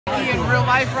in real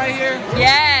life right here?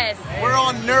 Yes. We're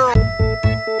on NIRL.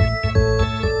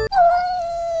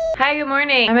 Hi, good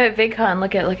morning. I'm at VidCon.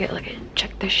 Look at.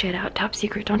 Check this shit out. Top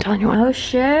secret. Don't tell anyone. Oh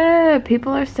shit.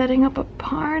 People are setting up a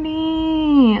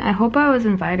party. I hope I was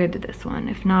invited to this one.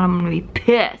 If not, I'm gonna be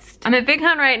pissed. I'm at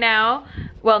VidCon right now.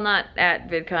 Well, not at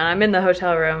VidCon. I'm in the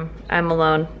hotel room. I'm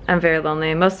alone. I'm very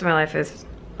lonely. Most of my life is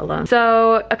alone.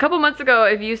 So a couple months ago,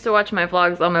 if you used to watch my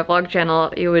vlogs on my vlog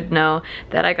channel, you would know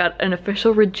that I got an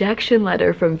official rejection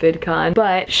letter from VidCon.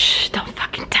 But shh, don't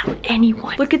fucking tell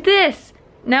anyone. Look at this.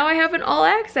 Now I have an all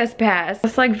access pass.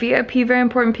 It's like VIP very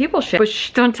important people shit. But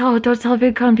shh, don't tell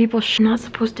VidCon people, shh, I'm not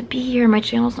supposed to be here. My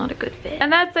channel's not a good fit.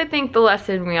 And that's, I think, the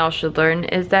lesson we all should learn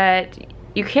is that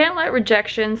you can't let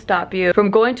rejection stop you from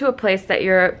going to a place that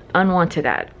you're unwanted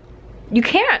at. You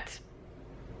can't.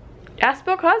 Ask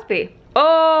Bill Cosby.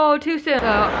 Oh, too soon. So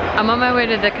I'm on my way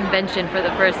to the convention for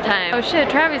the first time. Oh shit,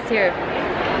 Travis here.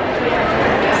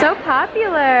 So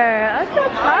popular. Oh, so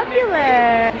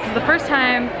popular. This is the first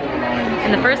time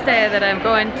and the first day that I'm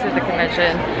going to the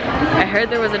convention. I heard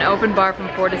there was an open bar from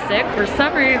 4 to 6. For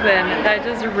some reason, that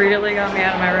just really got me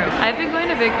out of my room. I've been going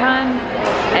to VidCon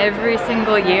every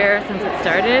single year since it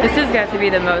started. This has got to be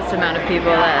the most amount of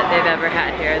people that they've ever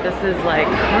had here. This is like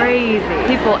crazy.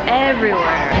 People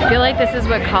everywhere. I feel like this is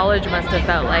what college must have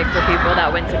felt like for people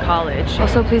that went to college.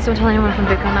 Also, please don't tell anyone from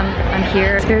VidCon I'm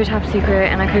here. It's very top secret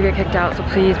and I could get kicked out, so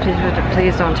please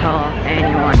don't tell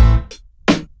anyone.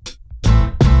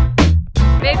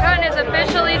 VidCon is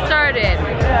officially started.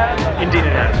 Indeed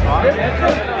it has.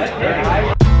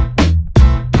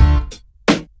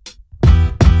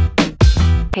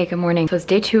 Hey, good morning. So it's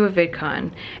day 2 of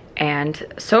VidCon, and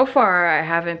so far I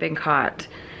haven't been caught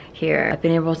here. I've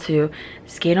been able to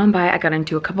skate on by. I got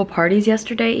into a couple parties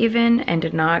yesterday even and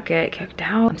did not get kicked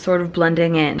out. I'm sort of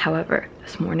blending in. However,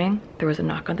 this morning there was a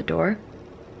knock on the door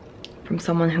from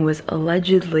someone who was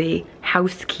allegedly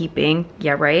housekeeping.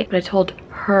 Yeah, right? But I told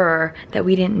her that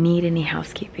we didn't need any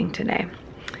housekeeping today.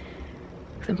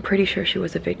 I'm pretty sure she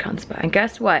was a VidCon spy. And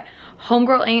guess what?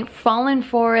 Homegirl ain't falling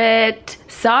for it.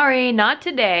 Sorry, not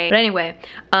today. But anyway,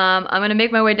 I'm gonna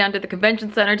make my way down to the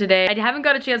convention center today. I haven't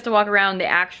got a chance to walk around the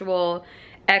actual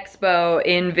expo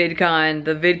in VidCon,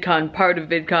 the VidCon part of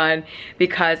VidCon,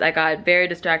 because I got very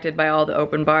distracted by all the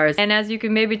open bars. And as you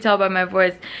can maybe tell by my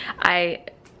voice, I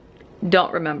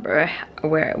don't remember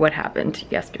what happened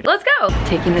yesterday. Let's go!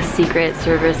 Taking the secret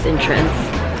service entrance,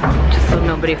 just so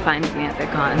nobody finds me at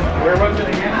VidCon.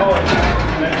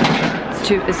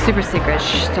 It's super secret.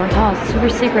 Shh, don't tell, it's super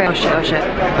secret. Oh shit, oh shit,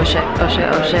 oh shit, oh shit,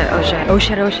 oh shit, oh shit, oh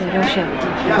shit, oh shit, oh shit,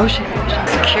 oh shit, oh shit.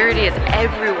 Security is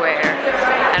everywhere.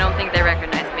 I don't think they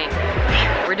recognize me.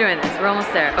 We're doing this, we're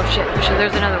almost there. Oh shit,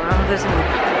 there's another one. Oh, there's another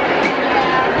one.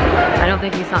 I don't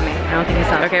think he saw me. I don't think he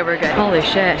saw me. Okay, we're good. Holy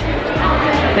shit.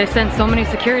 They sent so many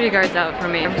security guards out for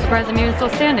me. I'm surprised I'm even still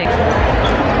standing.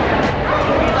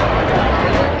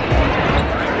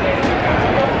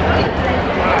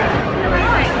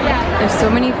 There's so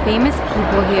many famous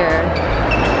people here.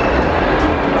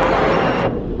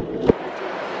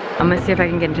 I'm gonna see if I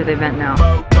can get into the event now.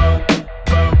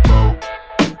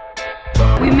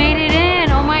 We made it in!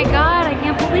 Oh my god, I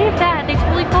can't believe that! They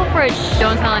totally fell for it. Shh.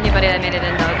 Don't tell anybody I made it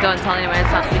in though. Don't tell anyone, it's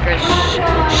top secret. Shh.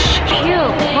 Shh. Ew.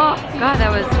 Oh god, that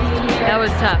was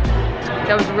tough.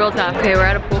 That was real tough. Okay, we're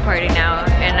at a pool party now,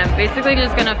 and I'm basically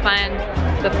just gonna find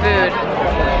the food.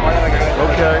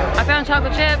 Okay. I found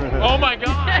chocolate chip. Oh my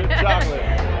god.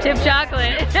 Chip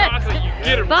chocolate. Chip chocolate, you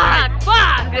get it Fuck, right.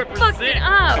 fuck, I fucked it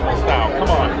up. Animal style, come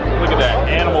on. Look at that,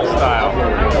 animal style. You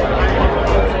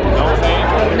know what I'm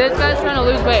saying? This guy's trying to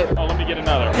lose weight. Oh, let me get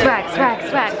another. Swag.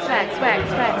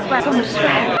 So much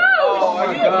swag. Oh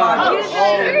my god. You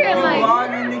said like,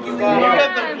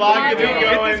 Get the vodka going.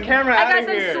 Get this camera I out got of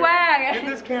some here. swag. Get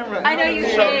this camera. I know you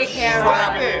hate camera.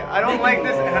 Stop it. I don't like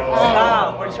this.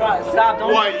 Stop, we're trying. Stop.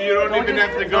 Don't. What? You don't even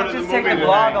have to go to the Don't just movie take the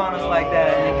vlog on us like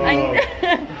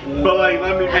that. But like,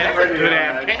 let me make her do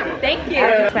that. Thank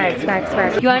you.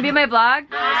 Swag. You wanna be my vlog?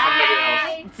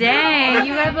 Hi. Dang,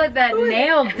 you have like that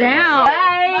nailed down.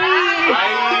 Bye.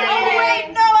 Oh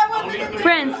wait, no, I wasn't.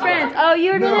 Friends. Oh,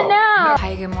 you're gonna know.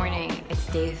 Hi, good morning. It's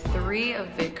day 3 of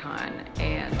VidCon,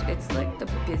 and it's like the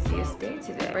busiest day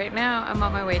today. Right now, I'm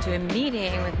on my way to a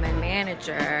meeting with my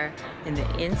manager in the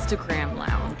Instagram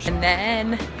lounge. And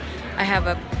then I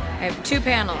have 2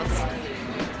 panels.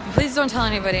 Please don't tell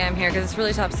anybody I'm here because it's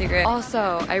really top secret.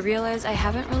 Also, I realized I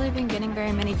haven't really been getting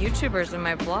very many YouTubers in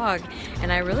my vlog, and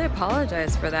I really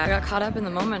apologize for that. I got caught up in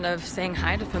the moment of saying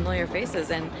hi to familiar faces,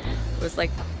 and it was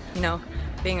like, you know,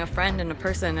 being a friend and a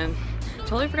person, and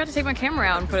totally forgot to take my camera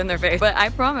out and put it in their face. But I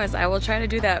promise I will try to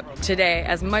do that today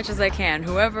as much as I can.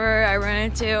 Whoever I run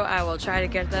into, I will try to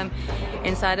get them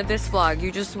inside of this vlog. You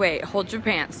just wait, hold your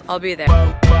pants, I'll be there.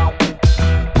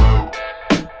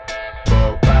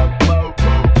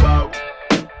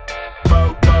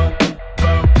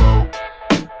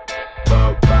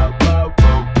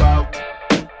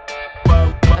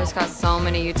 Got so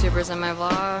many YouTubers in my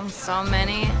vlog, so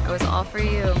many. It was all for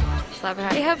you. Slap it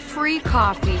high. They have free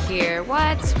coffee here.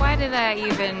 What? Why did I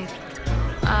even?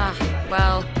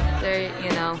 Well, they're, you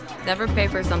know, never pay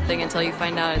for something until you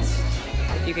find out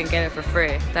if you can get it for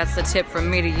free. That's the tip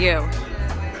from me to you.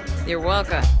 You're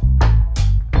welcome.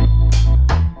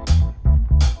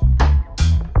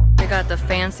 They got the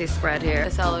fancy spread here.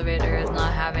 This elevator is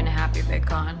not having a happy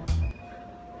VidCon.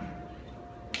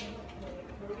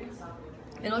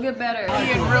 It'll get better. Are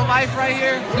you in real life right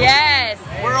here? Yes.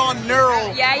 We're on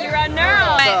NIRL. Yeah, you're on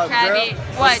NIRL. What's up, Travi?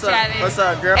 girl? What, Travi? What's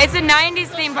up, girl? It's a 90s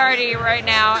theme party right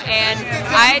now, and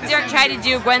I tried to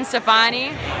do Gwen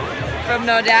Stefani from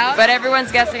No Doubt, but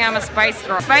everyone's guessing I'm a Spice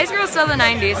Girl. Spice Girl's still the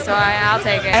 90s, so I'll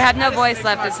take it. I have no voice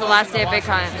left. It's the last day of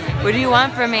VidCon. What do you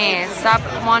want from me? Stop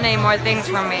wanting more things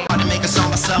from me. To make a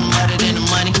song or something other than the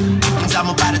money. Things I'm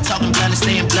about to talk, I'm gonna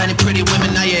stay in blunted. Pretty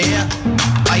women, are you here?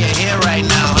 Are you here right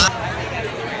now?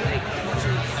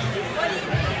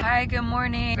 Hi, good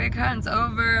morning. VidCon's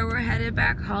over. We're headed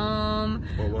back home.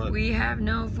 What? We have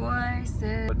no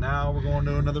voices. But now we're going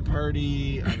to another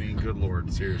party. I mean, good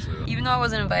lord, seriously. Even though I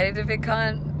wasn't invited to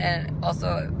VidCon, and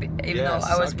also even though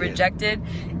I was rejected,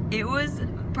 it was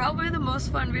probably the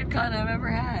most fun VidCon I've ever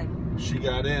had. She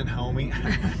got in, homie.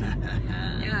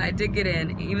 Yeah, I did get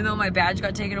in, even though my badge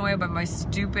got taken away by my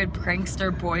stupid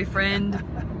prankster boyfriend.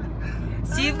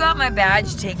 Steve got my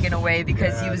badge taken away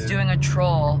because he was doing a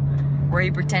troll where he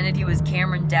pretended he was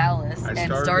Cameron Dallas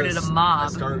and started a mob.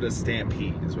 I started a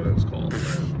stampede, is what it was called.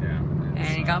 Yeah. And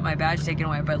he got my badge taken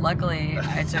away, but luckily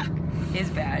I took his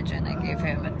badge and I gave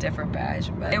him a different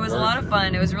badge. But it was a lot of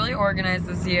fun. It was really organized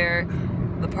this year.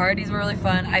 The parties were really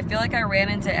fun. I feel like I ran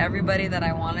into everybody that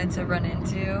I wanted to run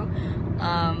into.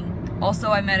 Also,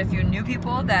 I met a few new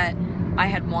people that I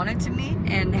had wanted to meet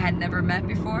and had never met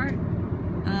before.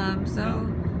 So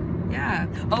yeah.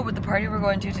 Oh, but the party we're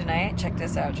going to tonight, check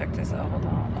this out, hold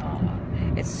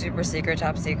on. It's super secret,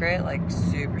 top secret, like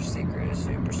super secret,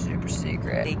 super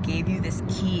secret. They gave you this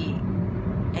key,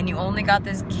 and you only got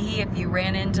this key if you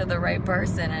ran into the right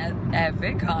person at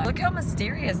VidCon. Look how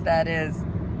mysterious that is.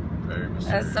 Very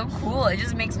mysterious. That's so cool. It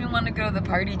just makes me want to go to the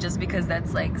party just because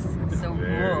that's like so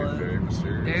cool. Very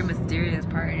mysterious. Very mysterious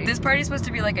party. This party's supposed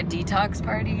to be like a detox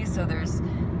party, so there's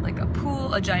like a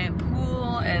pool, a giant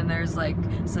pool, and there's like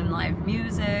some live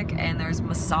music, and there's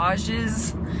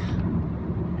massages.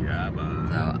 Yeah, but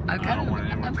so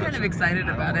I'm kind of excited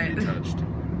about it.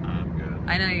 I'm good.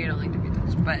 I know you don't like to be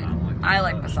touched, but I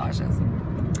like massages.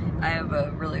 I have a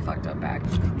really fucked up back.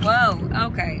 Whoa,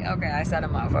 okay, I set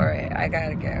him off. All right, I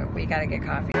gotta go. We gotta get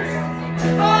coffee.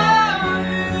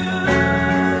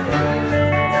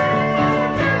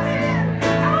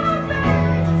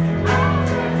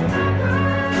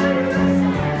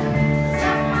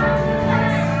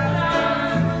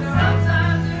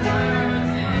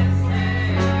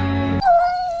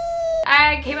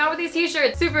 I came out with these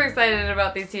t-shirts. Super excited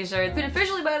about these t-shirts. You can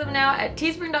officially buy them now at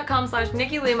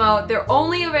teespring.com/Nikki Limo. They're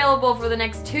only available for the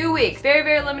next 2 weeks. Very,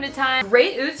 very limited time.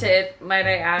 Great ooted, might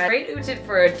I add. Great ooted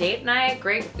for a date night.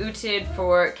 Great ooted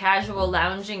for casual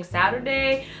lounging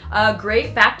Saturday.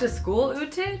 Great back to school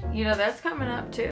ooted. You know, that's coming up too.